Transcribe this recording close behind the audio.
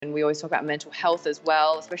and we always talk about mental health as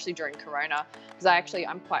well, especially during Corona, because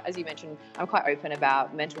I'm quite, as you mentioned, I'm quite open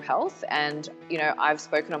about mental health, and I've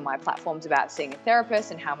spoken on my platforms about seeing a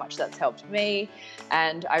therapist and how much that's helped me.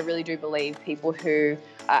 And I really do believe people who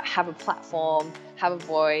have a platform, have a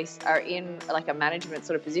voice, are in like a management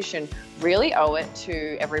sort of position, really owe it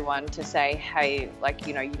to everyone to say, hey,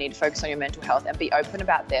 you need to focus on your mental health and be open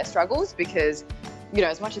about their struggles, because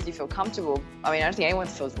as much as you feel comfortable, I don't think anyone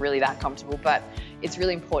feels really that comfortable, but it's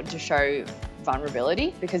really important to show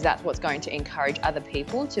vulnerability, because that's what's going to encourage other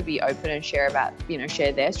people to be open and share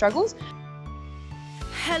their struggles.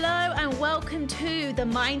 Hello and welcome to the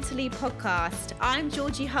Mind to Lead podcast. I'm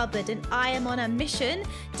Georgie Hubbard and I am on a mission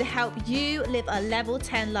to help you live a level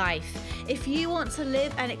 10 life. If you want to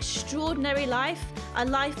live an extraordinary life, a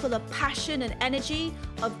life full of passion and energy,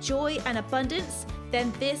 of joy and abundance,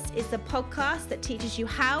 then this is the podcast that teaches you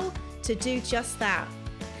how to do just that.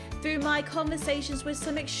 Through my conversations with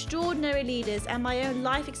some extraordinary leaders and my own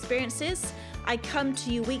life experiences, I come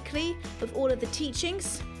to you weekly with all of the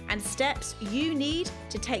teachings and steps you need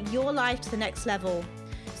to take your life to the next level.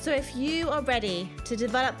 So if you are ready to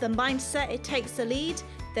develop the mindset it takes to lead,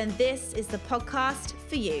 then this is the podcast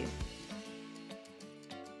for you.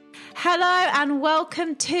 Hello and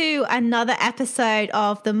welcome to another episode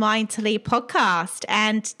of the Mind to Lead podcast.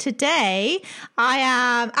 And today I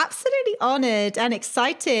am absolutely honored and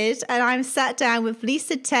excited, and I'm sat down with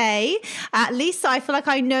Lisa Teh. Lisa, I feel like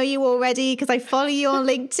I know you already because I follow you on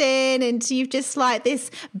LinkedIn and you've just like this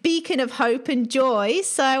beacon of hope and joy.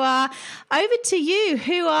 So over to you.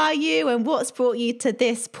 Who are you and what's brought you to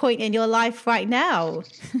this point in your life right now?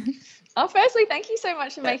 Oh, firstly, thank you so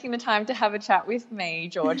much for making the time to have a chat with me,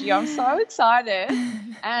 Georgie. I'm so excited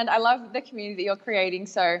and I love the community that you're creating.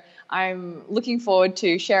 So I'm looking forward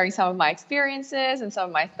to sharing some of my experiences and some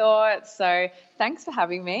of my thoughts. So thanks for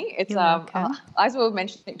having me. It's as we were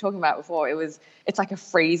talking about before, it's like a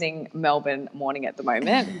freezing Melbourne morning at the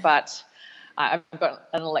moment, but I've got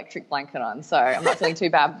an electric blanket on, so I'm not feeling too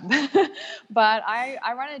bad. But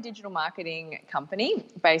I run a digital marketing company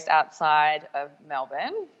based outside of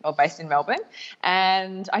Melbourne, or based in Melbourne,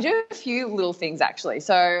 and I do a few little things actually.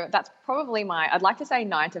 So that's probably I'd like to say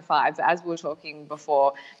 9 to 5, but as we were talking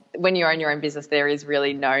before, when you own your own business, there is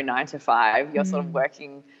really no 9 to 5. You're sort of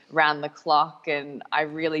working round the clock, and I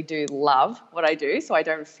really do love what I do, so I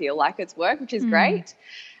don't feel like it's work, which is great.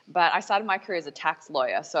 But I started my career as a tax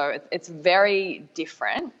lawyer, so it's very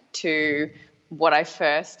different to what I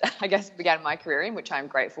first, began my career in, which I'm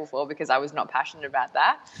grateful for because I was not passionate about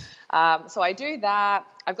that. So I do that.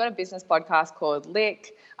 I've got a business podcast called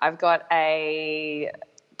Lick. I've got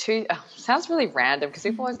sounds really random because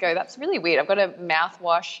people always go, that's really weird. I've got a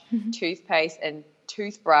mouthwash, toothpaste and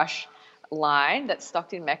toothbrush line that's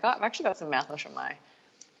stocked in Mecca. I've actually got some mouthwash on my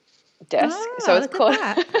desk. So it's called...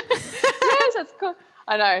 Yes, it's called...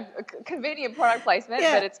 I know, convenient product placement,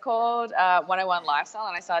 but it's called 101 Lifestyle,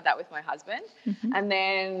 and I started that with my husband. And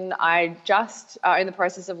then I just in the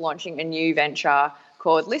process of launching a new venture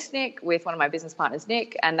called Listnik with one of my business partners,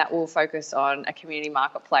 Nick, and that will focus on a community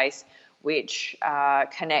marketplace which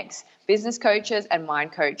connects business coaches and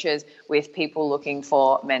mind coaches with people looking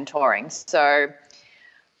for mentoring. So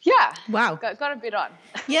yeah. Wow. Got a bit on.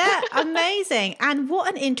 Yeah, amazing. And what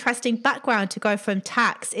an interesting background to go from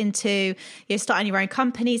tax into starting your own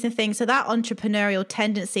companies and things. So that entrepreneurial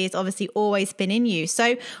tendency has obviously always been in you.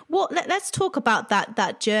 So let's talk about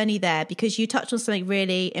that journey there, because you touched on something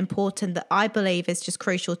really important that I believe is just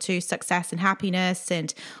crucial to success and happiness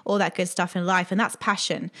and all that good stuff in life, and that's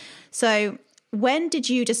passion. So when did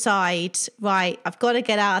you decide, right, I've got to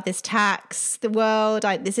get out of this tax, the world,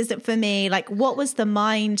 this isn't for me? Like, what was the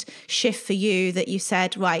mind shift for you that you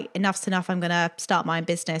said, right, enough's enough, I'm going to start my own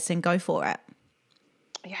business and go for it?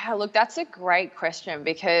 Yeah, look, that's a great question,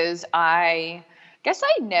 because I guess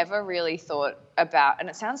I never really thought about, and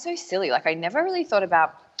it sounds so silly, like I never really thought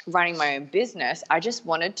about running my own business. I just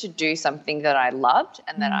wanted to do something that I loved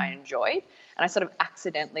and that I enjoyed. And I sort of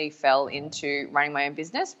accidentally fell into running my own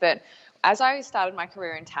business. But as I started my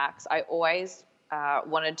career in tax, I always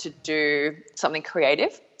wanted to do something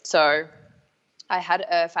creative. So I had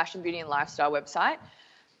a fashion, beauty and lifestyle website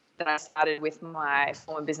that I started with my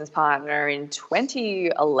former business partner in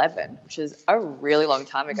 2011, which is a really long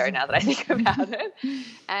time ago now that I think about it.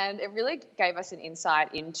 And it really gave us an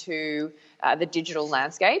insight into the digital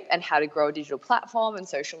landscape and how to grow a digital platform and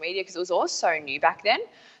social media, because it was all so new back then.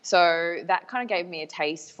 So that kind of gave me a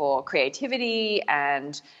taste for creativity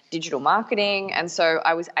and digital marketing. And so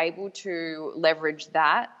I was able to leverage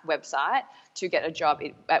that website to get a job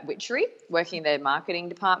at Witchery, working in their marketing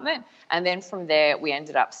department. And then from there, we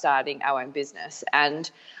ended up starting our own business. And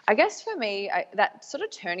I guess for me, that sort of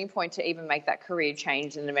turning point to even make that career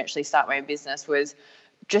change and eventually start my own business was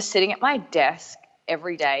just sitting at my desk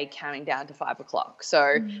every day counting down to 5 o'clock.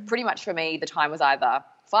 So pretty much for me, the time was either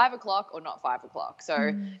 5 o'clock or not 5 o'clock.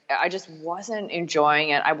 So I just wasn't enjoying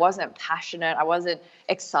it. I wasn't passionate. I wasn't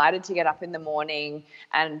excited to get up in the morning,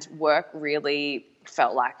 and work really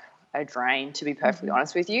felt like a drain, to be perfectly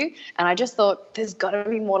honest with you. And I just thought, there's got to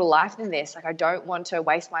be more to life than this. Like, I don't want to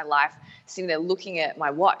waste my life sitting there looking at my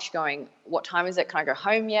watch going, what time is it? Can I go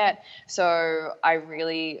home yet? So I'm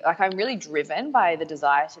really driven by the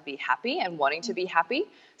desire to be happy and wanting to be happy.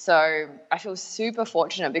 So I feel super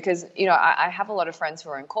fortunate because, I have a lot of friends who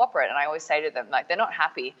are in corporate, and I always say to them, like, they're not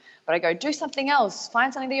happy, but I go, do something else,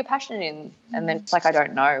 find something that you're passionate in. And then it's like, I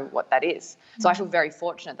don't know what that is. So I feel very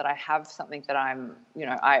fortunate that I have something that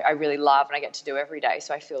I really love and I get to do every day.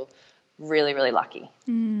 So I feel really, really lucky.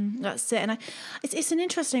 That's it. And it's an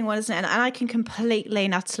interesting one, isn't it? And I can completely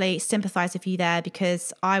and utterly sympathize with you there,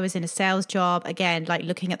 because I was in a sales job, again, like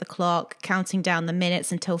looking at the clock, counting down the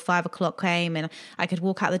minutes until 5 o'clock came and I could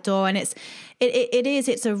walk out the door. And it's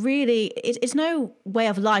no way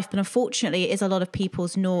of life, but unfortunately it is a lot of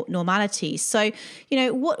people's normality. So,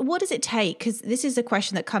 what does it take? Because this is a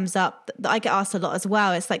question that comes up that I get asked a lot as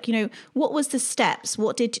well. It's like, what was the steps?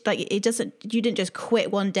 You didn't just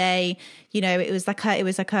quit one day, it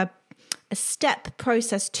was like a step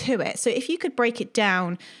process to it. So if you could break it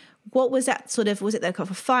down, what was that was it like a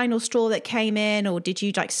final straw that came in, or did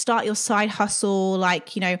you like start your side hustle? Like,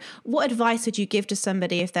 what advice would you give to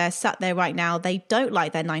somebody if they're sat there right now, they don't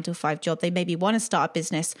like their 9 to 5 job, they maybe want to start a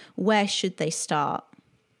business, where should they start?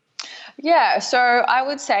 Yeah, so I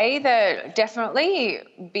would say that definitely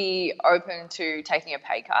be open to taking a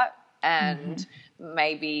pay cut and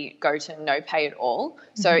maybe go to no pay at all.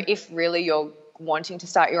 So if really you're wanting to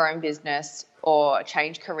start your own business or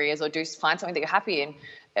change careers or find something that you're happy in,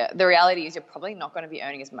 the reality is you're probably not going to be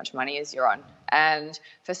earning as much money as you're on. And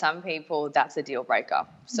for some people, that's a deal breaker.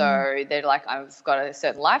 So they're like, I've got a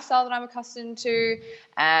certain lifestyle that I'm accustomed to,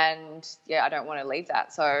 and I don't want to leave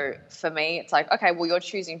that. So for me, it's like, okay, well, you're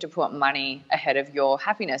choosing to put money ahead of your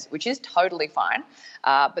happiness, which is totally fine.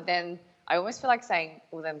 But then I almost feel like saying,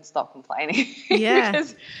 well, then stop complaining. Yeah.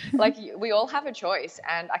 Because like we all have a choice.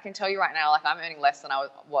 And I can tell you right now, like I'm earning less than I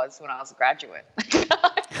was when I was a graduate.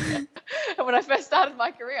 When I first started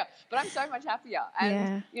my career, but I'm so much happier.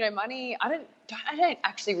 And money, I don't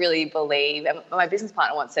actually really believe, and my business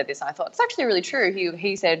partner once said this, and I thought it's actually really true.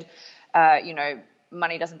 He said,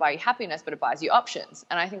 money doesn't buy you happiness, but it buys you options.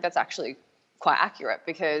 And I think that's actually quite accurate,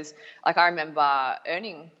 because like I remember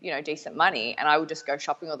earning, decent money, and I would just go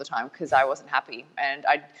shopping all the time because I wasn't happy, and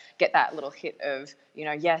I'd get that little hit of,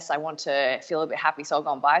 yes, I want to feel a bit happy, so I'll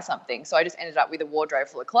go and buy something. So I just ended up with a wardrobe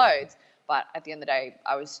full of clothes, but at the end of the day,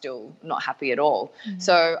 I was still not happy at all.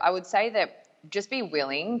 So I would say that just be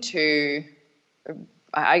willing to,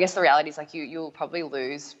 I guess the reality is like you'll probably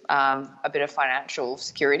lose a bit of financial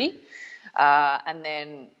security. And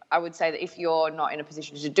then I would say that if you're not in a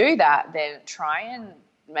position to do that, then try and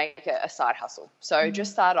make it a side hustle. So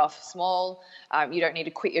just start off small. You don't need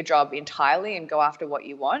to quit your job entirely and go after what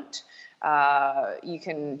you want. You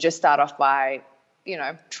can just start off by,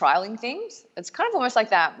 trialing things. It's kind of almost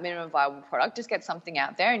like that minimum viable product. Just get something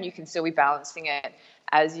out there, and you can still be balancing it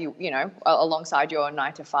as alongside your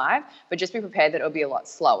 9 to 5, but just be prepared that it'll be a lot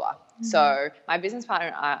slower. So my business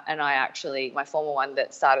partner and I actually, my former one that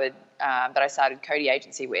I started CODI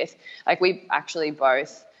Agency with, like we actually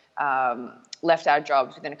both left our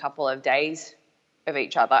jobs within a couple of days of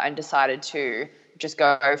each other and decided to just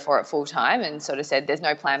go for it full time, and sort of said, there's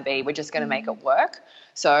no plan B, we're just going to make it work.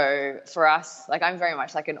 So for us, like I'm very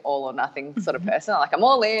much like an all or nothing sort of person. Like I'm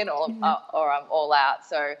all in or I'm all out.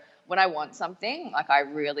 So when I want something, like I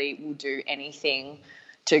really will do anything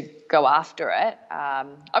to go after it.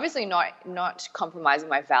 Obviously not compromising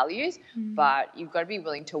my values, but you've got to be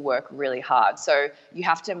willing to work really hard. So you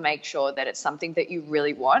have to make sure that it's something that you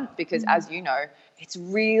really want, because as you know, it's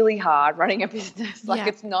really hard running a business. Like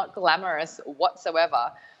it's not glamorous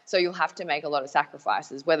whatsoever. So you'll have to make a lot of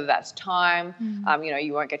sacrifices, whether that's time,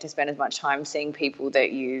 you won't get to spend as much time seeing people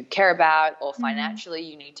that you care about, or financially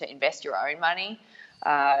you need to invest your own money.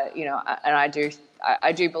 And I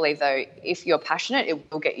I do believe, though, if you're passionate,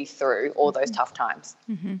 it will get you through all those tough times.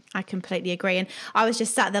 Mm-hmm. I completely agree. And I was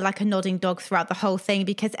just sat there like a nodding dog throughout the whole thing,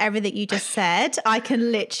 because everything you just said, I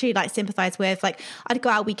can literally like sympathize with. Like, I'd go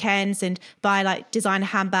out weekends and buy like designer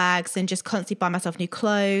handbags and just constantly buy myself new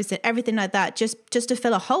clothes and everything like that, just to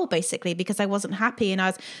fill a hole, basically, because I wasn't happy. And I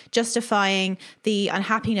was justifying the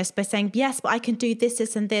unhappiness by saying, yes, but I can do this,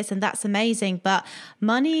 and this, and that's amazing. But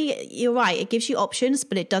money, you're right, it gives you options,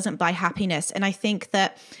 but it doesn't buy happiness. And I think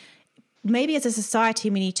that maybe as a society,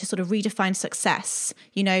 we need to sort of redefine success.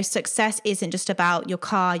 You know, success isn't just about your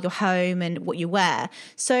car, your home, and what you wear.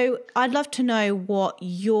 So I'd love to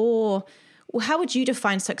know how would you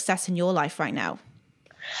define success in your life right now?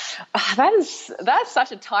 That's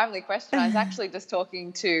such a timely question. I was actually just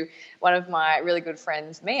talking to one of my really good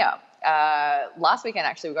friends, Mia, last weekend.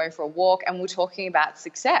 Actually, we're going for a walk and we're talking about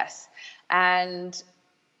success. And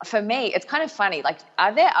for me, it's kind of funny. Like,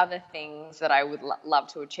 are there other things that I would love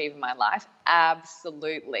to achieve in my life?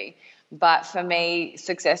 Absolutely. But for me,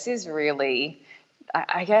 success is really,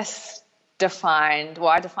 I guess,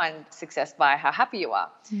 I define success by how happy you are.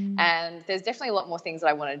 And there's definitely a lot more things that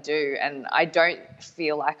I want to do. And I don't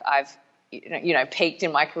feel like I've, peaked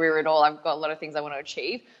in my career at all. I've got a lot of things I want to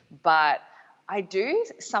achieve, but I do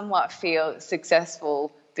somewhat feel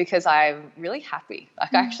successful because I'm really happy.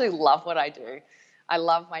 Like, I actually love what I do. I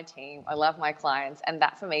love my team. I love my clients. And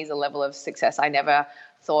that for me is a level of success I never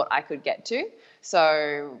thought I could get to.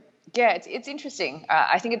 So yeah, it's interesting.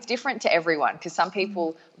 I think it's different to everyone, because some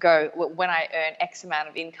people go, when I earn X amount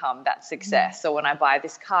of income, that's success. So when I buy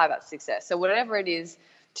this car, that's success. So whatever it is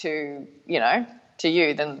to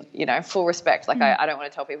you, then, full respect. Like, I don't want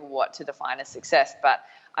to tell people what to define as success, but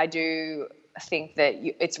I do think that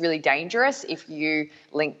it's really dangerous if you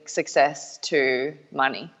link success to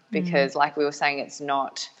money, because like we were saying, it's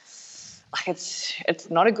not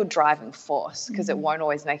a good driving force, because it won't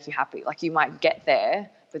always make you happy. Like, you might get there,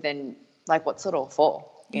 but then, like, what's it all for,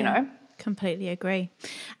 you know? Completely agree.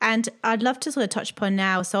 And I'd love to sort of touch upon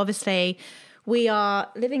now. So obviously we are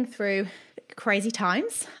living through crazy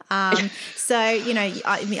times. So,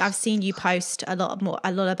 I've seen you post a lot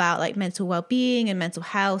about like mental well-being and mental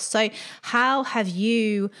health. So how have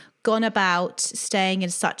you gone about staying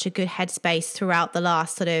in such a good headspace throughout the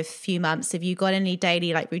last sort of few months? Have you got any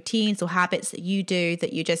daily like routines or habits that you do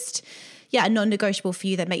that you just, non-negotiable for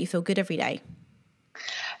you, that make you feel good every day?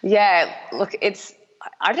 Yeah, look,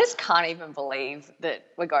 I just can't even believe that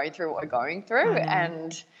we're going through what we're going through.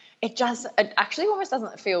 And it actually almost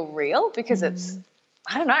doesn't feel real, because it's,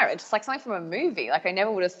 I don't know, it's like something from a movie. Like, I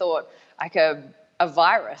never would have thought like a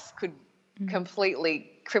virus could completely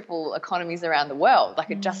cripple economies around the world. Like,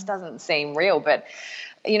 it just doesn't seem real. But,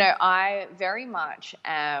 I very much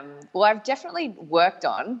I've definitely worked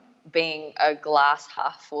on being a glass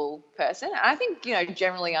half full person. And I think,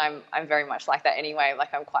 generally I'm very much like that anyway.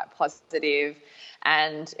 Like, I'm quite positive,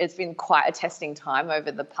 and it's been quite a testing time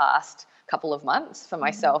over the past couple of months for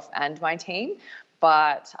myself and my team.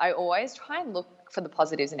 But I always try and look for the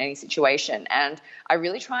positives in any situation. And I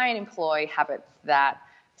really try and employ habits that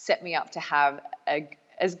set me up to have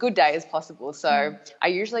as good day as possible. So I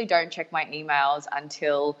usually don't check my emails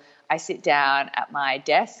until I sit down at my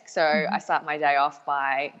desk. So I start my day off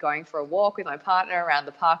by going for a walk with my partner around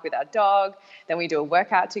the park with our dog. Then we do a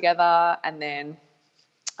workout together, and then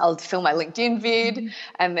I'll film my LinkedIn vid,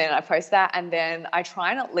 and then I post that. And then I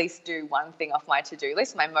try and at least do one thing off my to-do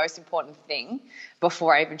list, my most important thing,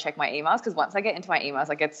 before I even check my emails. Because once I get into my emails,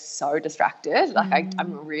 I get so distracted. Like,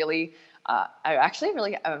 I'm really... I actually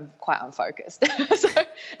really am quite unfocused. So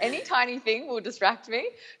any tiny thing will distract me.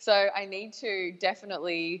 So I need to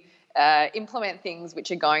definitely implement things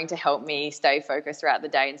which are going to help me stay focused throughout the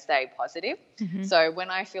day and stay positive. So when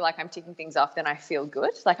I feel like I'm ticking things off, then I feel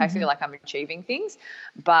good. Like, I feel like I'm achieving things.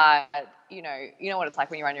 But, you know what it's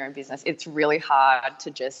like when you run your own business. It's really hard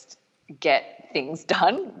to just get things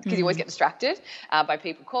done, because you always get distracted by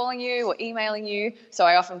people calling you or emailing you. So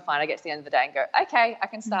I often find I get to the end of the day and go, okay, I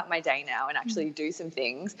can start my day now and actually do some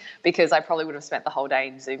things, because I probably would have spent the whole day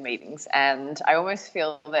in Zoom meetings. And I almost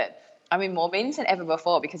feel that I'm in more meetings than ever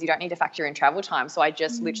before, because you don't need to factor in travel time. So I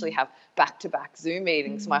just literally have back-to-back Zoom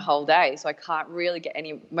meetings my whole day. So I can't really get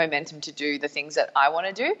any momentum to do the things that I want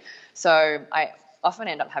to do. So I often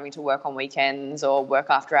end up having to work on weekends or work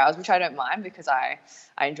after hours, which I don't mind, because I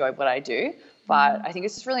enjoy what I do. But I think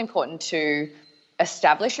it's just really important to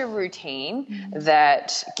establish a routine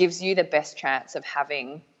that gives you the best chance of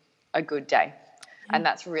having a good day. And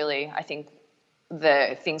that's really, I think,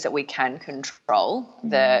 the things that we can control.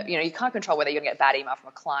 You can't control whether you're going to get a bad email from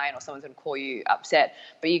a client or someone's going to call you upset,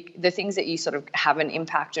 but the things that you sort of have an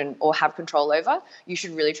impact or have control over, you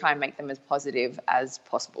should really try and make them as positive as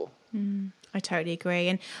possible. I totally agree.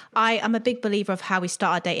 And I'm a big believer of how we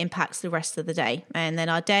start our day impacts the rest of the day. And then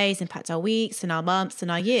our days impact our weeks and our months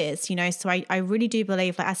and our years, So I really do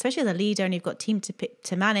believe, like, especially as a leader and you've got a team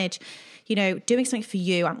to manage, doing something for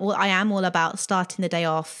you. I am all about starting the day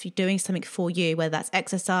off, doing something for you, whether that's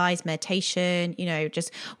exercise, meditation,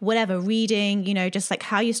 just whatever, reading, just like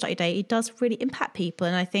how you start your day. It does really impact people.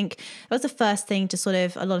 And I think that was the first thing to sort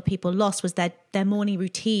of a lot of people lost was their morning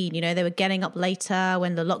routine. They were getting up later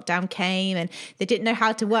when the lockdown came and they didn't know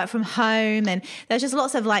how to work from home. And there's just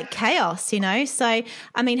lots of like chaos, So,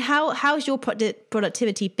 I mean, how's your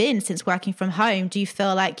productivity been since working from home? Do you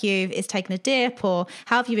feel like it's taken a dip, or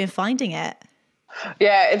how have you been finding it?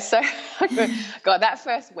 Yeah, it's so good. God, that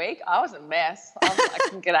first week I was a mess. I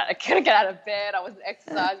couldn't get out of bed. I wasn't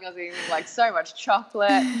exercising. I was eating like so much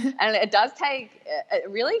chocolate, and it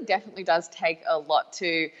really definitely does take a lot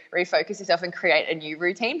to refocus yourself and create a new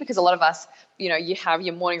routine, because a lot of us, you have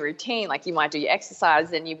your morning routine, like you might do your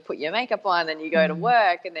exercise, then you put your makeup on, then you go to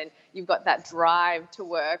work, and then you've got that drive to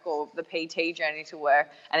work or the PT journey to work,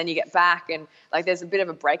 and then you get back and like there's a bit of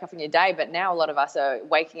a break up in your day. But now a lot of us are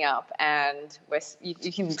waking up and you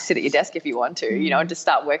can sit at your desk if you want to, and just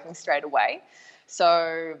start working straight away.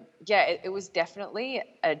 So yeah, it was definitely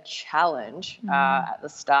a challenge at the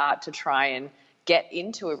start to try and get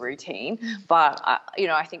into a routine. But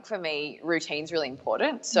I think for me, routine's really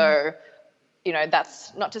important. So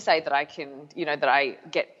that's not to say that I can, that I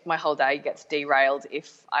get my whole day gets derailed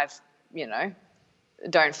if I've,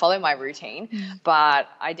 don't follow my routine. But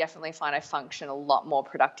I definitely find I function a lot more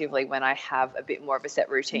productively when I have a bit more of a set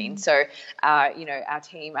routine. So, our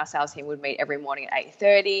sales team would meet every morning at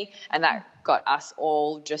 8:30, and that got us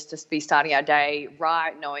all just to be starting our day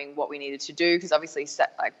right, knowing what we needed to do, because obviously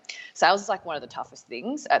sales is like one of the toughest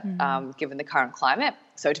things given the current climate.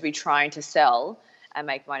 So to be trying to sell and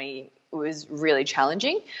make money was really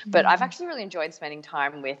challenging. But I've actually really enjoyed spending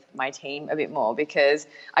time with my team a bit more, because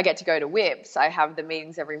I get to go to whips. I have the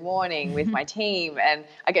meetings every morning with my team and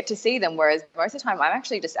I get to see them, whereas most of the time I'm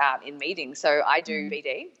actually just out in meetings. So I do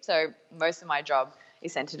BD. So most of my job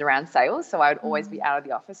is centered around sales. So I would always be out of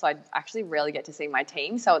the office. So I actually rarely get to see my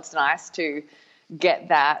team. So it's nice to get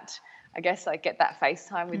that, get that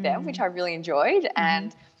FaceTime with them, which I really enjoyed.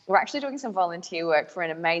 And we're actually doing some volunteer work for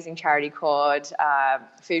an amazing charity called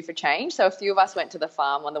Food for Change. So a few of us went to the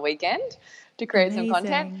farm on the weekend to create some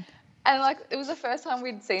content. And it was the first time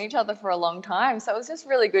we'd seen each other for a long time. So it was just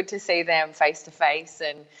really good to see them face to face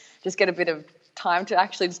and just get a bit of time to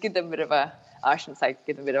actually just give them a bit of I shouldn't say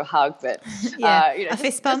give them a bit of a hug, but a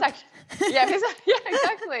fist bump. Yeah,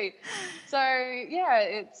 exactly. So yeah,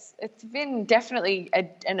 it's been definitely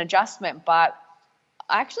an adjustment, but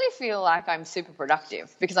I actually feel like I'm super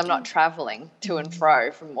productive because I'm not traveling to and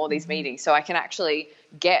fro from all these meetings. So I can actually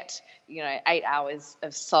get, 8 hours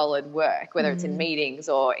of solid work, whether it's in meetings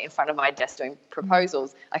or in front of my desk doing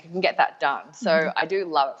proposals. I can get that done. So I do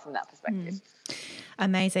love it from that perspective.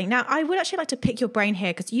 Amazing. Now, I would actually like to pick your brain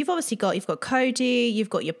here, because you've got CODI, you've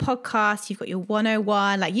got your podcast, you've got your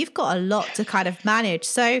 101, you've got a lot to kind of manage.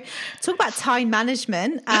 So talk about time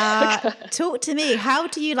management. Talk to me. How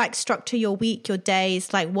do you structure your week, your days?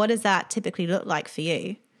 What does that typically look like for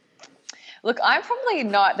you? Look, I'm probably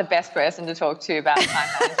not the best person to talk to about time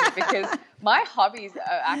management because my hobbies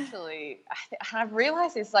are actually, I've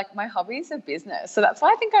realized it's my hobbies are business. So that's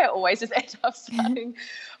why I think I always just end up starting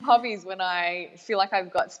hobbies when I feel like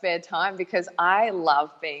I've got spare time, because I love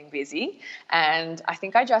being busy. And I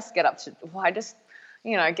think I just get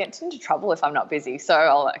get into trouble if I'm not busy. So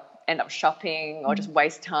I'll end up shopping or just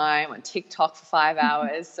waste time on TikTok for 5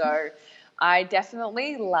 hours. So I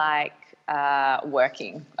definitely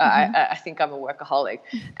working. I think I'm a workaholic,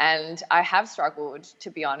 and I have struggled, to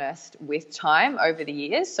be honest, with time over the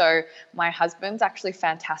years. So my husband's actually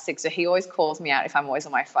fantastic. So he always calls me out if I'm always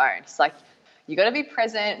on my phone. It's you got to be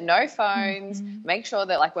present, no phones, make sure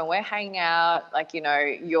that when we're hanging out,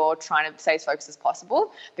 you're trying to stay as focused as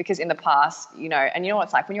possible, because in the past, and what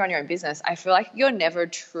it's like when you're on your own business, I feel like you're never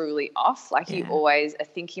truly off. You always are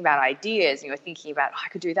thinking about ideas, and you're thinking about, I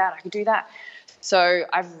could do that. So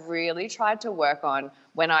I've really tried to work on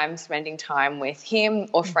when I'm spending time with him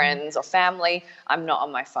or friends or family, I'm not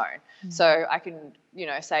on my phone. So I can,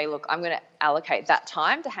 say, look, I'm going to allocate that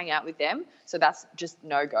time to hang out with them. So that's just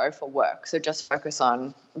no go for work. So just focus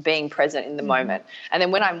on being present in the moment. And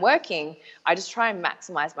then when I'm working, I just try and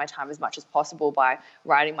maximize my time as much as possible by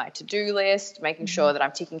writing my to-do list, making sure that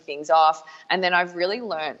I'm ticking things off. And then I've really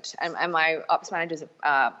learnt, and my ops manager's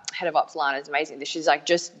head of ops, Lana, is amazing. She's like,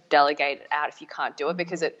 just delegate it out if you can't do it,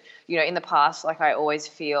 because it, you know, in the past, like I always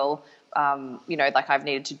feel you know, like I've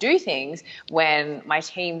needed to do things when my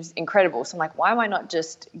team's incredible. So I'm like, why am I not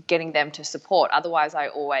just getting them to support? Otherwise, I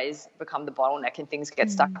always become the bottleneck and things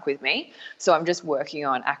get stuck with me. So I'm just working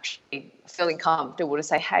on actually feeling comfortable to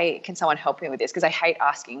say, hey, can someone help me with this? Because I hate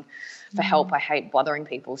asking for help. I hate bothering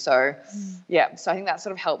people. So, yeah, so I think that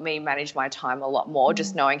sort of helped me manage my time a lot more,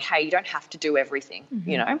 just knowing, hey, you don't have to do everything,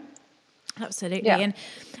 you know? Absolutely. Yeah. And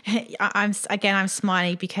I'm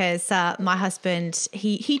smiling because my husband,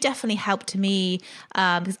 he definitely helped me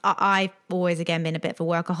because I've always, again, been a bit of a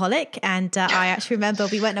workaholic. And I actually remember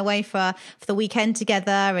we went away for the weekend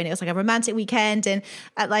together, and it was like a romantic weekend. And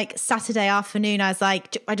at like Saturday afternoon, I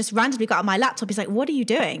just randomly got on my laptop. He's like, what are you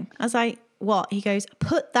doing? I was like, what? He goes,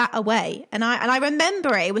 put that away. And I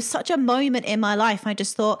remember it was such a moment in my life. I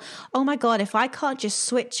just thought, oh my God, if I can't just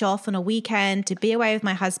switch off on a weekend to be away with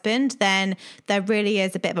my husband, then there really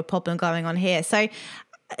is a bit of a problem going on here. So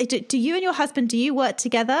do you and your husband, do you work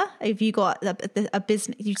together? Have you got a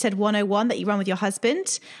business? You said 101 that you run with your husband.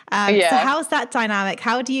 So how's that dynamic?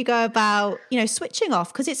 How do you go about, you know, switching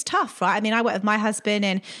off? Because it's tough, right? I mean, I work with my husband,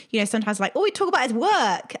 and, you know, sometimes like, oh, we talk about his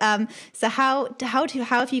work. So how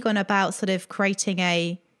have you gone about sort of creating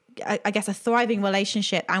a thriving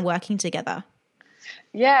relationship and working together?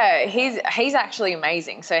 Yeah, he's actually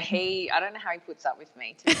amazing. So I don't know how he puts up with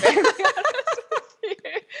me, to be very honest with you.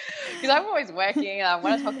 Because I'm always working, and I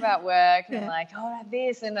want to talk about work, and I'm like, oh,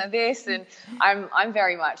 this and this, and I'm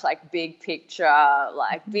very much like big picture,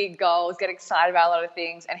 like big goals, get excited about a lot of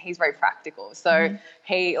things, and he's very practical. So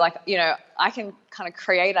he, like, you know, I can kind of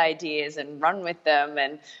create ideas and run with them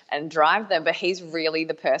and drive them, but he's really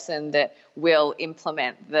the person that will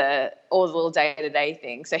implement all the little day-to-day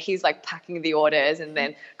things. So he's like packing the orders and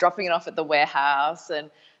then dropping it off at the warehouse,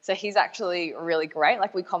 and so he's actually really great.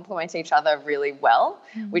 Like, we complement each other really well,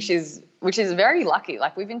 which is very lucky.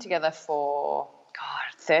 Like, we've been together for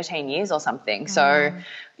 13 years or something. So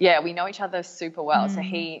yeah, we know each other super well. So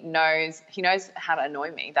he knows how to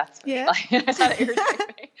annoy me. That's like, he knows how to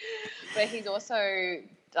irritate me. But he's also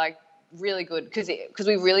like really good because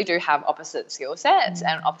we really do have opposite skill sets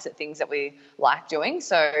and opposite things that we like doing.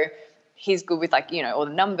 So he's good with, like, you know, all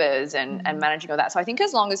the numbers and managing all that. So I think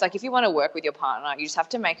as long as, like, if you want to work with your partner, you just have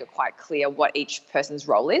to make it quite clear what each person's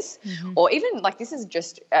role is, or even, like, this is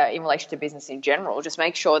just in relation to business in general, just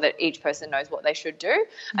make sure that each person knows what they should do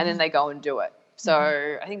and then they go and do it. So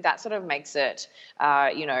I think that sort of makes it,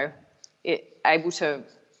 you know, able to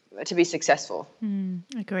be successful.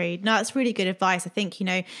 Agreed. No, it's really good advice. I think, you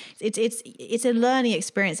know, it's a learning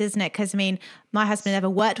experience, isn't it? Because I mean, my husband never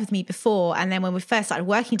worked with me before, and then when we first started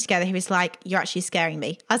working together, he was like, "You're actually scaring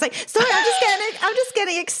me." I was like, "Sorry, I'm just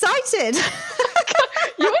getting excited."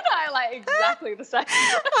 You and I are like exactly the same.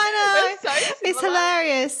 I know. So it's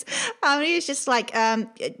hilarious. He was just like,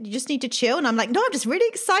 you just need to chill. And I'm like, no, I'm just really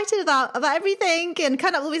excited about everything and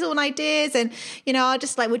kind of all these own ideas. And, you know,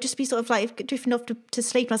 we'll just be sort of like drifting off to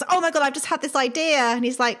sleep. And I was like, oh my God, I've just had this idea. And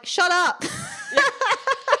he's like, shut up.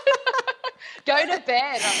 Go to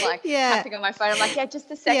bed. I'm like tapping on my phone. I'm like,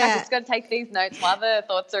 just a sec. I just got to take these notes. My other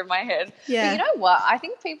thoughts are in my head. Yeah. But you know what? I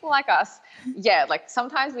think people like us, like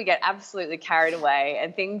sometimes we get absolutely carried away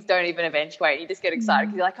and things don't even eventuate. You just get excited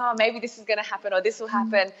because you're like, oh, maybe this is going to happen or this will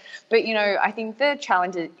happen. But, you know, I think the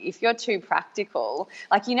challenge is if you're too practical,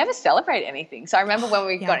 like you never celebrate anything. So I remember when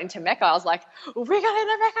we got into Mecca, I was like, we're going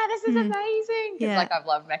to Mecca. This is amazing. Because like I've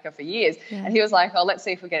loved Mecca for years. Yeah. And he was like, oh, let's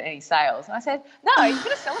see if we get any sales. And I said, no, you've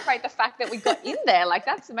got to celebrate the fact that we got in there. Like,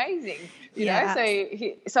 that's amazing, you know?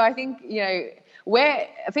 So I think, you know,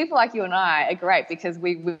 people like you and I are great because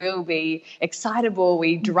we will be excitable,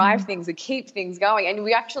 we drive things, we keep things going, and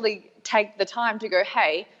we actually take the time to go,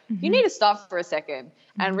 hey, you need to stop for a second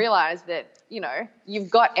and realize that, you know, you've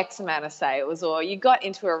got X amount of sales, or you got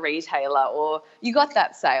into a retailer, or you got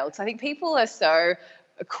that sale. Because I think people are so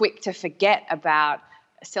quick to forget about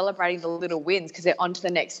celebrating the little wins because they're on to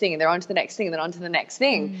the next thing and they're on to the next thing and then on to the next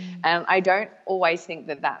thing. And I don't always think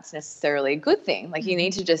that that's necessarily a good thing. Like, you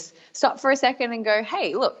need to just stop for a second and go,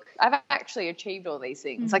 hey, look, I've actually achieved all these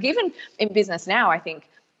things. Like, even in business now, I think,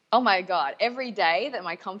 oh my God, every day that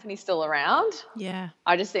my company's still around,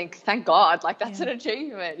 I just think, thank God, like that's an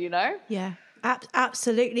achievement, you know? Yeah.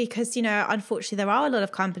 Absolutely, because unfortunately there are a lot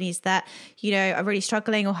of companies that are really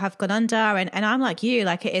struggling or have gone under, and I'm like you,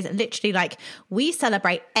 like it is literally like we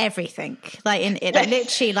celebrate everything, like like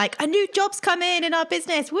literally like a new job's come in our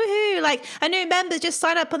business, woohoo, like a new member just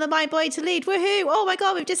signed up on the My Boy to Lead, woohoo, oh my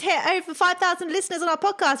god, we've just hit over 5,000 listeners on our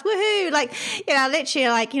podcast, woohoo, like literally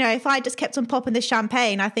like if I just kept on popping the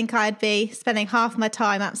champagne, I think I'd be spending half my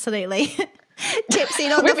time absolutely tipsy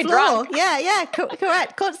on the floor. Drunk. Yeah,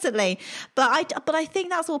 correct, constantly. But I think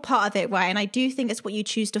that's all part of it, right? And I do think it's what you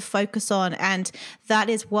choose to focus on, and that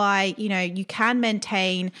is why you can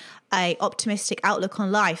maintain a optimistic outlook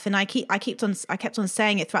on life. And I kept on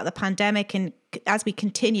saying it throughout the pandemic, and as we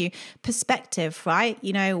continue, perspective, right?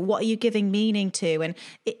 What are you giving meaning to? And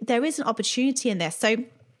there is an opportunity in this. So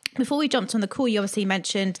before we jumped on the call, you obviously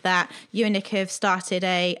mentioned that you and Nick have started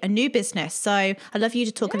a new business. So I'd love you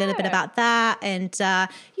to talk a little bit about that, and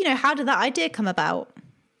how did that idea come about?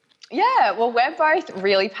 Yeah, well, we're both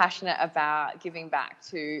really passionate about giving back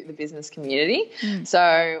to the business community.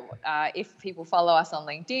 So if people follow us on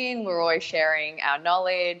LinkedIn, we're always sharing our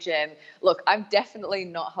knowledge. And look, I'm definitely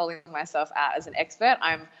not holding myself out as an expert.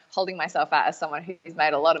 I'm holding myself out as someone who's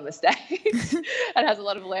made a lot of mistakes and has a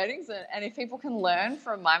lot of learnings. And if people can learn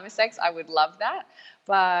from my mistakes, I would love that.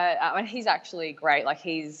 But and he's actually great. Like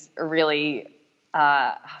he's really...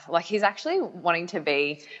 he's actually wanting to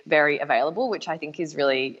be very available, which I think is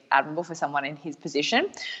really admirable for someone in his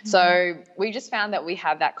position. So we just found that we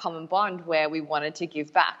have that common bond where we wanted to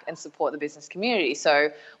give back and support the business community. So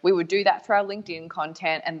we would do that through our LinkedIn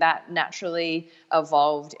content, and that naturally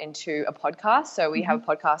evolved into a podcast. So we have a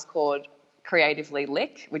podcast called Creatively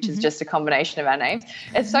Lick, which is just a combination of our names.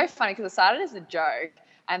 It's so funny because it started as a joke,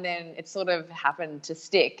 and then it sort of happened to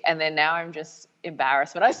stick. And then now I'm just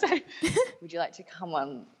embarrassed when I say, would you like to come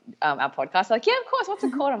on our podcast? They're like, yeah, of course. What's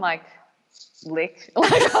it called? I'm like, Lick.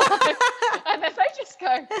 And then they just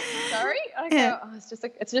go, sorry? And I go, oh,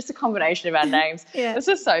 it's just a combination of our names. This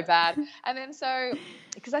is so bad. And then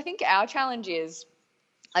because I think our challenge is,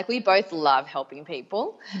 like, we both love helping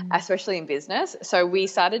people, especially in business. So we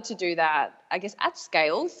started to do that, I guess, at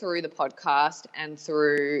scale through the podcast and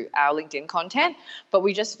through our LinkedIn content. But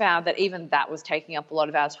we just found that even that was taking up a lot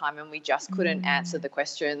of our time, and we just couldn't answer the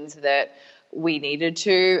questions that we needed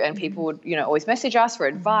to. And people would, always message us for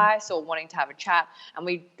advice or wanting to have a chat. And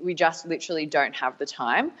we just literally don't have the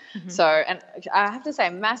time. So, and I have to say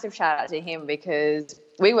a massive shout out to him, because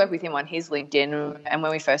we work with him on his LinkedIn, and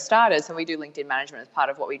when we first started, so we do LinkedIn management as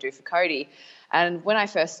part of what we do for CODI. And when I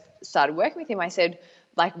first started working with him, I said,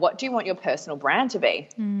 like, what do you want your personal brand to be?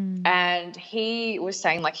 And he was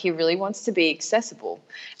saying, like, he really wants to be accessible.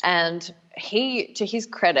 And to his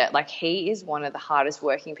credit, like, he is one of the hardest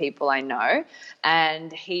working people I know.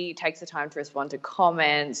 And he takes the time to respond to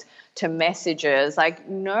comments, to messages,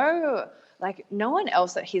 no one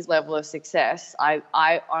else at his level of success,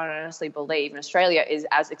 I honestly believe, in Australia is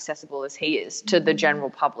as accessible as he is to the general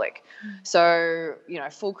public. So,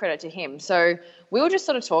 full credit to him. So we were just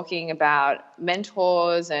sort of talking about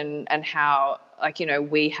mentors and how,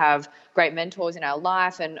 we have great mentors in our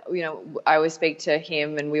life. And, I always speak to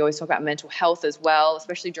him, and we always talk about mental health as well,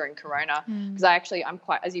 especially during Corona, because I'm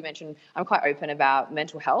quite, as you mentioned, I'm quite open about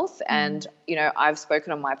mental health. And, I've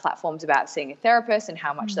spoken on my platforms about seeing a therapist and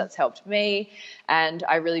how much that's helped me. And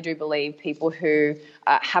I really do believe people who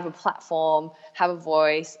have a platform, have a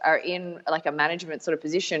voice, are in like a management sort of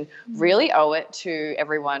position, really owe it to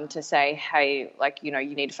everyone to say, hey,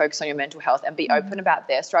 you need to focus on your mental health and be open about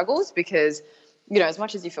their struggles, because as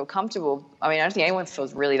much as you feel comfortable, I don't think anyone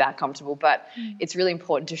feels really that comfortable, but it's really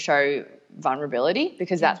important to show vulnerability,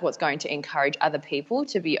 because that's what's going to encourage other people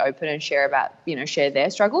to be open and share their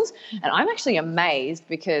struggles. And I'm actually amazed,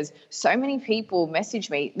 because so many people message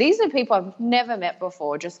me. These are people I've never met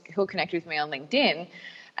before, just who'll connect with me on LinkedIn.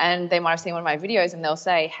 And they might have seen one of my videos, and they'll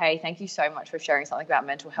say, hey, thank you so much for sharing something about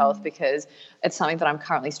mental health, because it's something that I'm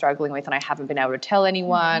currently struggling with and I haven't been able to tell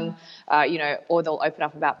anyone, or they'll open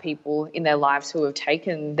up about people in their lives who have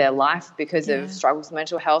taken their life because of struggles with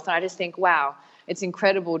mental health. And I just think, wow, it's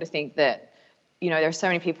incredible to think that, there are so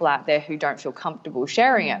many people out there who don't feel comfortable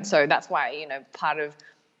sharing it. So that's why, part of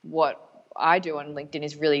what I do on LinkedIn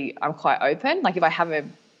is really, I'm quite open. Like, if I have a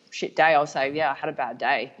shit day, I'll say, yeah, I had a bad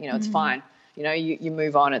day. It's fine. You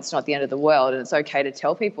move on. It's not the end of the world, and it's okay to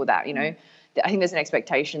tell people that. I think there's an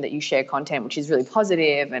expectation that you share content which is really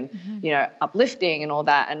positive and uplifting and all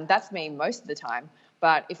that, and that's me most of the time.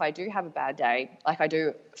 But if I do have a bad day, I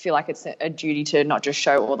do feel like it's a duty to not just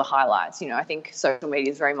show all the highlights. I think social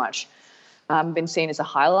media is very much been seen as a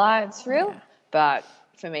highlights reel, but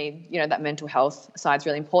for me, that mental health side is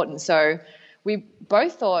really important. So we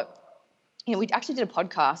both thought, we actually did a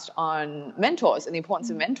podcast on mentors and the importance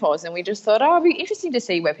of mentors. And we just thought, it'd be interesting to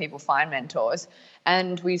see where people find mentors.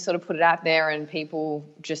 And we sort of put it out there and people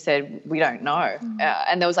just said, we don't know.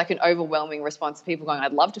 And there was like an overwhelming response of people going,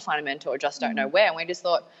 I'd love to find a mentor, just don't know where. And we just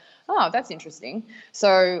thought, oh, that's interesting.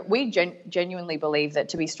 So we genuinely believe that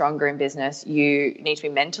to be stronger in business, you need to be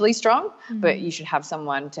mentally strong, but you should have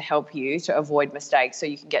someone to help you to avoid mistakes so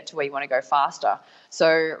you can get to where you want to go faster.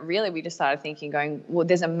 So really we just started thinking, going, well,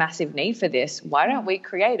 there's a massive need for this. Why don't we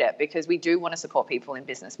create it? Because we do want to support people in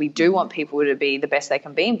business. We do want people to be the best they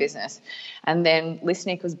can be in business. And then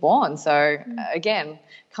Listenik was born. So again,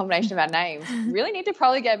 combination of our names, really need to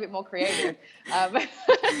probably get a bit more creative.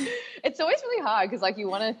 It's always really hard because like you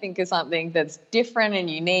want to think of something that's different and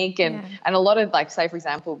unique and a lot of like, say for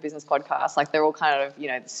example, business podcasts, like they're all kind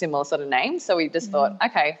of, similar sort of names. So we just thought,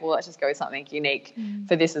 okay, well, let's just go with something unique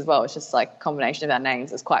for this as well. It's just like a combination of our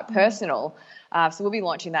names. It's quite personal. So we'll be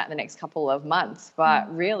launching that in the next couple of months.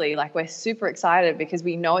 But really, like we're super excited because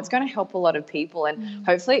we know it's going to help a lot of people and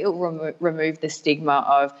hopefully it will remove the stigma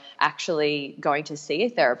of actually going to see a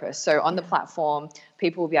therapist. So on the platform,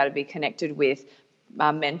 people will be able to be connected with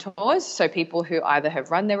mentors, so people who either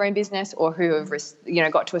have run their own business or who have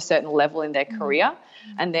got to a certain level in their career.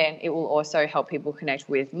 And then it will also help people connect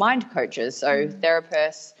with mind coaches, so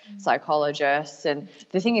therapists, psychologists. And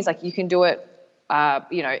the thing is, like, you can do it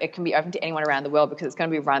it can be open to anyone around the world because it's going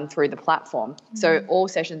to be run through the platform. So all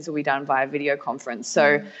sessions will be done via video conference.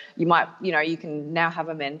 So you might, you can now have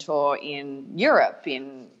a mentor in Europe,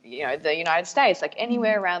 in, the United States, like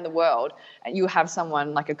anywhere around the world, and you have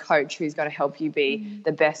someone like a coach who's going to help you be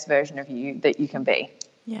the best version of you that you can be.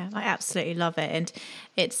 Yeah, I absolutely love it. And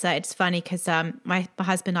it's funny because my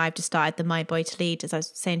husband and I have just started the Mind Body to Lead, as I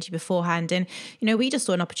was saying to you beforehand. And, we just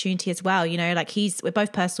saw an opportunity as well, like we're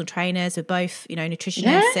both personal trainers, we're both,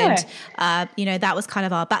 nutritionists. And, that was kind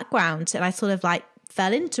of our background. And I sort of like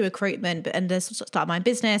fell into recruitment and started my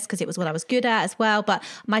business because it was what I was good at as well. But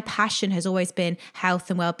my passion has always been health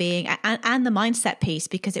and well-being and the mindset piece,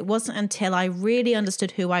 because it wasn't until I really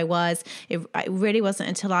understood who I was, it really wasn't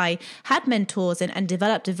until I had mentors and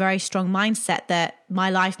developed a very strong mindset that my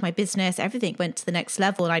life, my business, everything went to the next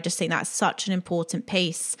level. And I just think that's such an important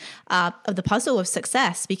piece of the puzzle of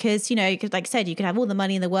success, because, like I said, you can have all the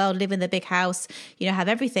money in the world, live in the big house, have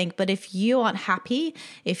everything. But if you aren't happy,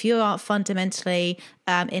 if you aren't fundamentally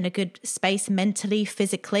in a good space mentally,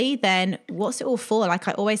 physically, then what's it all for? Like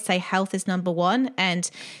I always say, health is number one. And,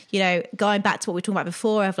 going back to what we were talking about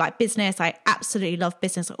before of like business, I absolutely love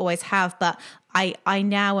business, I always have. But I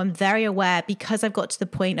now am very aware, because I've got to the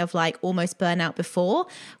point of like almost burnout before,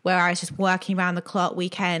 where I was just working around the clock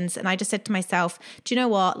weekends. And I just said to myself, do you know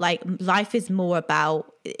what? Like life is more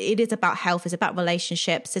about, it is about health, it's about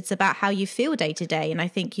relationships, it's about how you feel day to day. And I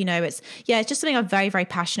think, it's just something I'm very, very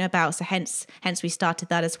passionate about. So hence we started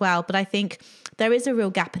that as well. But I think there is a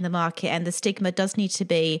real gap in the market, and the stigma does need to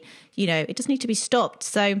be, it does need to be stopped.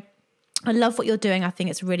 So I love what you're doing. I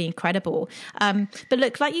think it's really incredible. But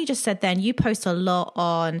look, like you just said then, you post a lot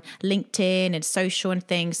on LinkedIn and social and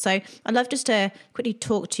things. So I'd love just to quickly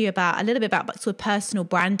talk to you about a little bit about sort of personal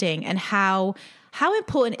branding and how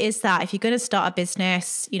important is that if you're going to start a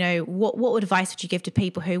business? What advice would you give to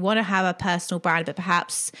people who want to have a personal brand, but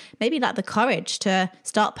perhaps maybe lack the courage to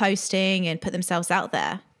start posting and put themselves out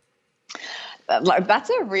there? Like,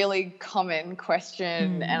 that's a really common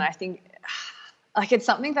question. And I think it's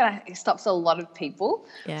something that stops a lot of people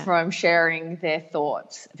from sharing their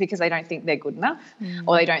thoughts because they don't think they're good enough,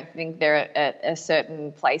 or they don't think they're at a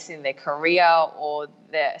certain place in their career, or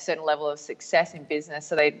they're a certain level of success in business.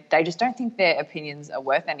 So they just don't think their opinions are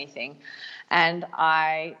worth anything. And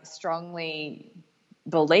I strongly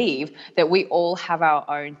believe that we all have our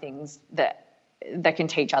own things that can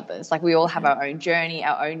teach others. Like we all have our own journey,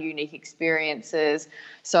 our own unique experiences.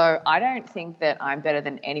 So I don't think that I'm better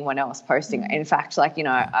than anyone else posting. In fact,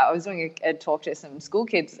 I was doing a talk to some school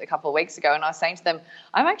kids a couple of weeks ago, and I was saying to them,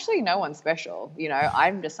 I'm actually no one special.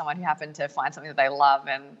 I'm just someone who happened to find something that they love,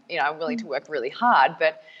 and, I'm willing to work really hard.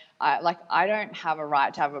 But I don't have a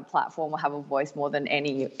right to have a platform or have a voice more than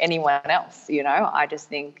anyone else. I just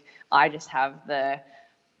think I just have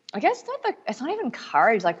it's not even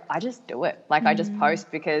courage. Like I just do it. Like I just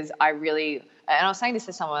post because and I was saying this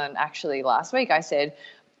to someone actually last week. I said,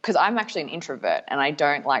 because I'm actually an introvert and I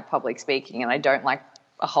don't like public speaking and I don't like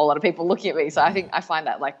a whole lot of people looking at me. So I find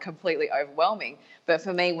that like completely overwhelming. But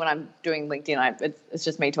for me, when I'm doing LinkedIn, it's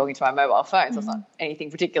just me talking to my mobile phone. So it's not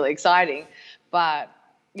anything particularly exciting. But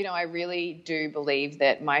I really do believe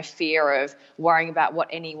that my fear of worrying about what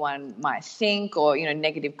anyone might think, or,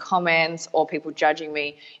 negative comments or people judging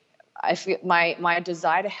me, I feel my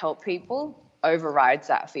desire to help people overrides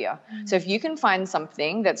that fear. So if you can find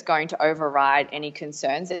something that's going to override any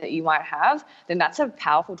concerns that you might have, then that's a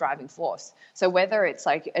powerful driving force. So whether it's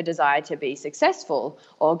like a desire to be successful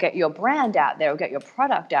or get your brand out there or get your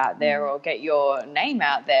product out there or get your name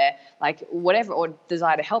out there, like whatever, or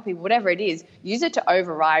desire to help people, whatever it is, use it to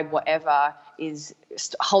override whatever is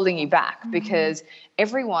holding you back, because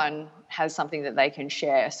everyone has something that they can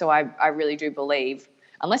share. So I really do believe,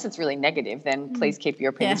 unless it's really negative, then please keep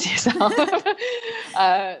your opinions to yourself.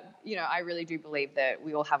 I really do believe that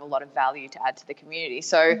we all have a lot of value to add to the community.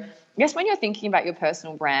 So I guess when you're thinking about your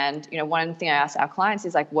personal brand, one thing I ask our clients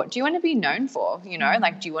is like, what do you want to be known for?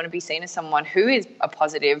 Like, do you want to be seen as someone who is a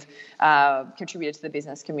positive contributor to the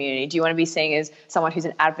business community? Do you want to be seen as someone who's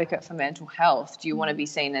an advocate for mental health? Do you want to be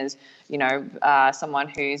seen as, someone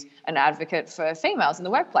who's an advocate for females in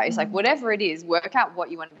the workplace? Like, whatever it is, work out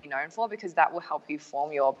what you want to be known for, because that will help you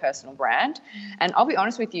form your personal brand. And I'll be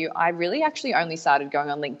honest with you, I really actually only started going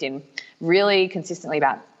on LinkedIn really consistently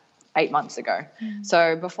about 8 months ago.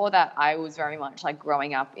 So before that, I was very much like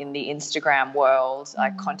growing up in the Instagram world,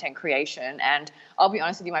 like content creation. And I'll be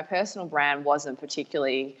honest with you, my personal brand wasn't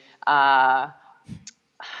particularly, I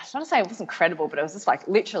was trying to say it wasn't credible, but it was just like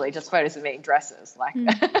literally just photos of me in dresses, like,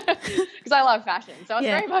 because I love fashion. So I was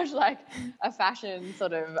very much like a fashion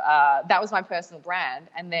sort of, that was my personal brand.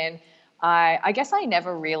 And then I guess I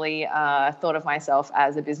never really thought of myself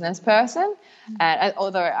as a business person. And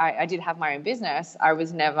although I did have my own business, I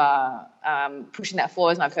was never pushing that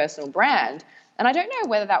forward as my personal brand. And I don't know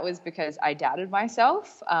whether that was because I doubted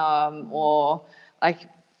myself or like,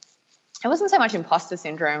 it wasn't so much imposter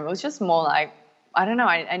syndrome. It was just more like, I don't know,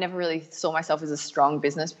 I never really saw myself as a strong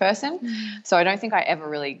business person. So I don't think I ever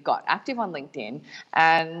really got active on LinkedIn.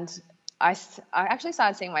 And I actually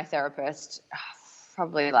started seeing my therapist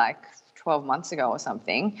probably like 12 months ago or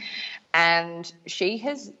something, and she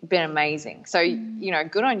has been amazing. So,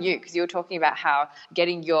 good on you, because you were talking about how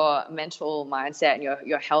getting your mental mindset and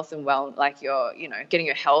your health and getting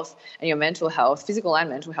your health and your mental health, physical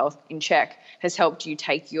and mental health in check has helped you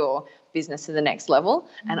take your business to the next level.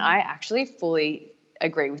 And I actually fully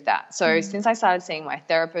agree with that. So since I started seeing my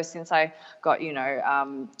therapist, since I got,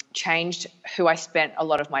 changed who I spent a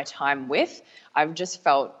lot of my time with, I've just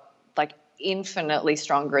felt like infinitely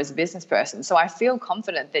stronger as a business person. So I feel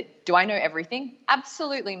confident that, do I know everything?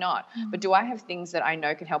 Absolutely not. But do I have things that I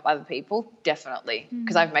know can help other people? Definitely,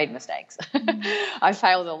 because I've made mistakes. I've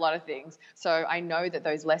failed at a lot of things. So I know that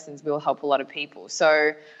those lessons will help a lot of people.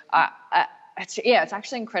 So it's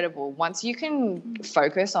actually incredible. Once you can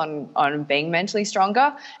focus on being mentally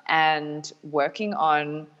stronger and working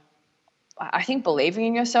on, I think, believing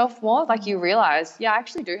in yourself more, like you realize, I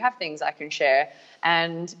actually do have things I can share.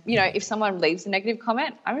 And, if someone leaves a negative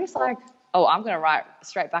comment, I'm just like, oh, I'm going to write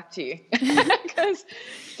straight back to you. Because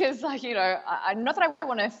like, not that I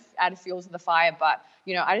want to add fuel to the fire, but,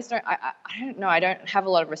 I just don't, I don't know. I don't have a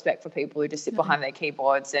lot of respect for people who just sit behind their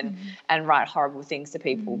keyboards and write horrible things to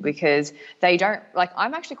people, because they don't, like,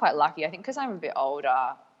 I'm actually quite lucky. I think because I'm a bit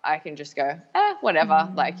older, I can just go,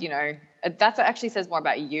 whatever. Like, that actually says more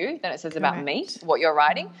about you than it says about me, what you're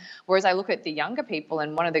writing. Whereas I look at the younger people,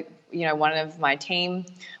 and one of my team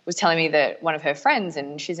was telling me that one of her friends,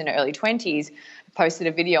 and she's in her early 20s, posted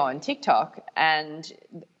a video on TikTok, and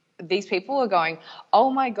these people are going,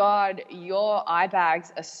 oh my God, your eye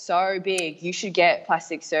bags are so big, you should get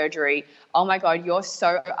plastic surgery. Oh my God, you're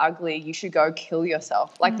so ugly, you should go kill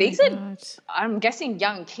yourself. Like, these are, I'm guessing,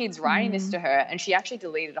 young kids writing this to her, and she actually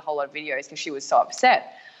deleted a whole lot of videos because she was so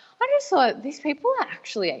upset. I just thought, these people are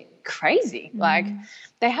actually crazy. Like,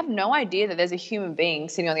 they have no idea that there's a human being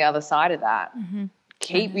sitting on the other side of that.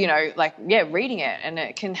 Keep, reading it, and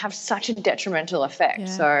it can have such a detrimental effect.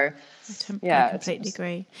 So I completely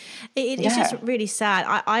agree. It's just really sad.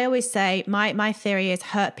 I always say my theory is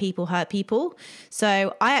hurt people.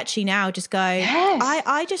 So I actually now just go,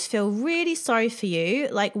 I just feel really sorry for you.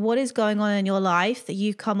 Like, what is going on in your life that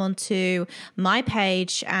you've come onto my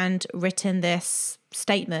page and written this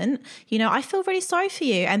statement? I feel really sorry for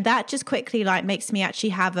you. And that just quickly like makes me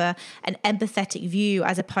actually have an empathetic view,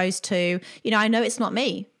 as opposed to, I know it's not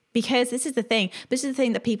me. Because this is the thing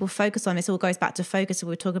that people focus on. This all goes back to focus that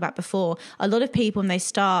we were talking about before. A lot of people, when they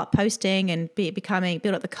start posting and build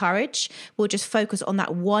up the courage, will just focus on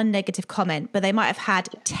that one negative comment, but they might have had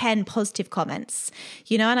 10 positive comments,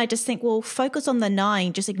 and I just think, well, focus on the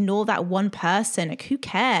 9, just ignore that one person. Like, who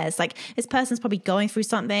cares? Like, this person's probably going through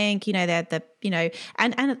something,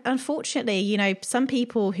 and unfortunately, some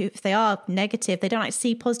people who, if they are negative, they don't like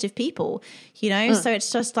see positive people, so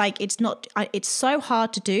it's just like, it's so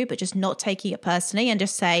hard to do, but just not taking it personally and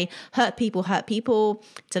just say, hurt people,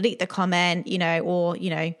 delete the comment, or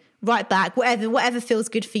right back, whatever feels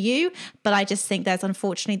good for you. But I just think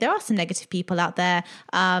unfortunately there are some negative people out there,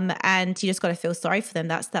 and you just got to feel sorry for them.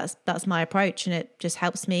 That's my approach, and it just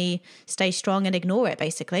helps me stay strong and ignore it,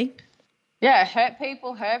 basically. Yeah, hurt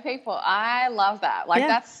people. I love that. Like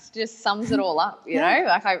that's just sums it all up, you know?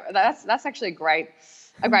 Like that's actually a great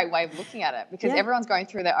way of looking at it, because everyone's going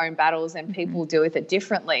through their own battles and people deal with it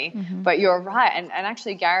differently. But you're right. And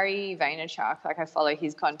actually Gary Vaynerchuk, like I follow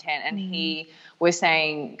his content, and he was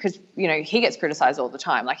saying, because, you know, he gets criticized all the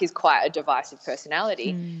time. Like he's quite a divisive personality.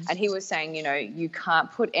 And he was saying, you know, you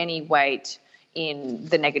can't put any weight in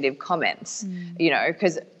the negative comments, you know,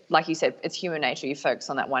 because like you said, it's human nature. You focus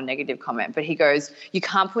on that one negative comment. But he goes, you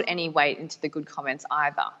can't put any weight into the good comments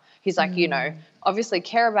either. He's like, you know, obviously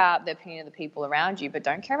care about the opinion of the people around you, but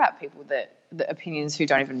don't care about people the opinions who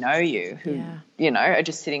don't even know you, who, you know, are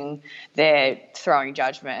just sitting there throwing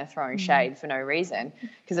judgment and throwing shade for no reason,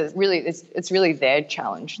 because it's really their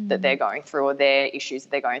challenge that they're going through, or their issues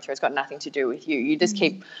that they're going through. It's got nothing to do with you. You just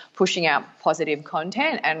keep pushing out positive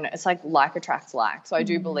content, and it's like attracts like. So I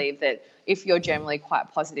do believe that if you're generally quite a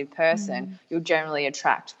positive person, you'll generally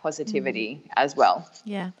attract positivity as well.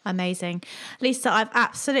 Yeah, amazing. Lisa, I've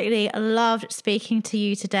absolutely loved speaking to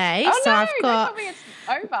you today. Oh, so no, I've got... don't tell me it's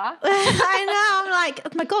over. I know. I'm like, oh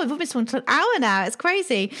my God, we've almost gone to an hour now. It's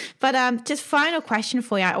crazy. But just final question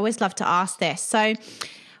for you. I always love to ask this. So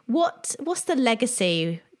what's the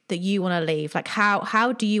legacy that you want to leave? Like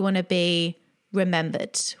how do you want to be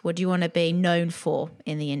remembered? What do you want to be known for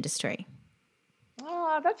in the industry?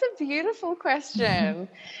 Oh, that's a beautiful question.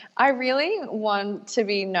 I really want to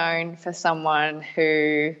be known for someone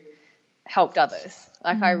who helped others.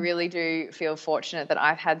 Like I really do feel fortunate that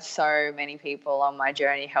I've had so many people on my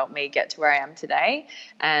journey help me get to where I am today.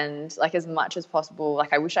 And like as much as possible,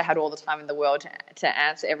 like I wish I had all the time in the world to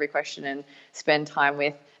answer every question and spend time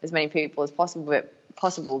with as many people as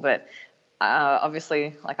possible. But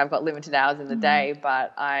obviously, like I've got limited hours in the day,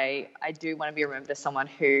 but I do want to be remembered as someone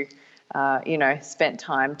who you know, spent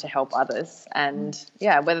time to help others. And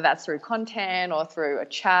whether that's through content or through a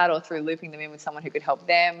chat or through looping them in with someone who could help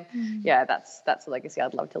them. That's a legacy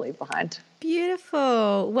I'd love to leave behind.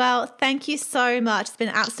 Beautiful. Well, thank you so much. It's been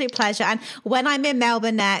an absolute pleasure. And when I'm in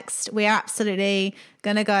Melbourne next, we are absolutely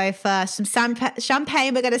going to go for some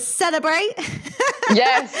champagne. We're going to celebrate.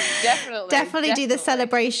 Yes, definitely. Definitely do the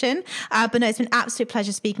celebration. But no, it's been an absolute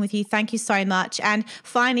pleasure speaking with you. Thank you so much. And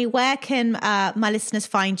finally, where can my listeners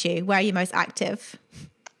find you? Where are you most active?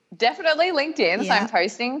 Definitely LinkedIn. So I'm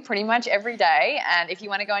posting pretty much every day. And if you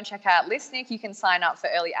want to go and check out Listnik, you can sign up for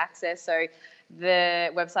early access. So the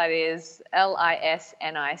website is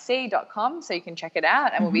lisnic.com, so you can check it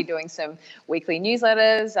out. And we'll be doing some weekly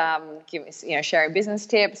newsletters, sharing business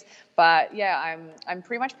tips. But I'm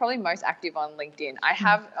pretty much probably most active on LinkedIn.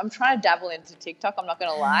 I'm trying to dabble into TikTok. I'm not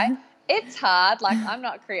going to lie. It's hard. Like I'm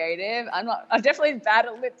not creative. I'm definitely bad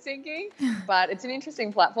at lip syncing, but it's an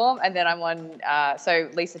interesting platform. And then I'm on, so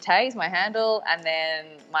Lisa Teh is my handle. And then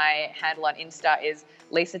my handle on Insta is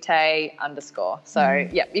LisaTeh_. So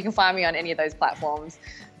you can find me on any of those platforms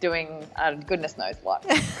doing goodness knows what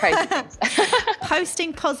crazy things.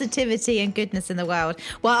 Posting positivity and goodness in the world.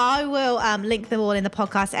 Well, I will link them all in the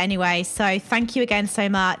podcast anyway. So thank you again so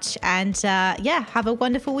much. And have a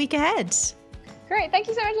wonderful week ahead. Great. Thank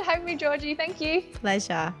you so much for having me, Georgie. Thank you.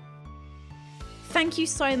 Pleasure. Thank you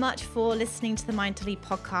so much for listening to the Mind to Lead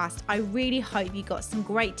podcast. I really hope you got some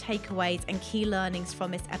great takeaways and key learnings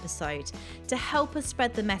from this episode. To help us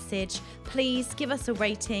spread the message, please give us a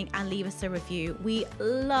rating and leave us a review. We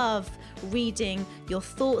love reading your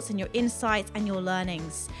thoughts and your insights and your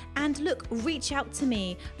learnings. And look, reach out to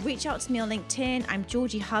me. Reach out to me on LinkedIn. I'm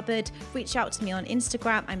Georgie Hubbard. Reach out to me on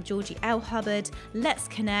Instagram. I'm Georgie L. Hubbard. Let's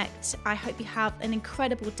connect. I hope you have an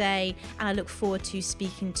incredible day, and I look forward to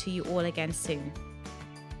speaking to you all again soon.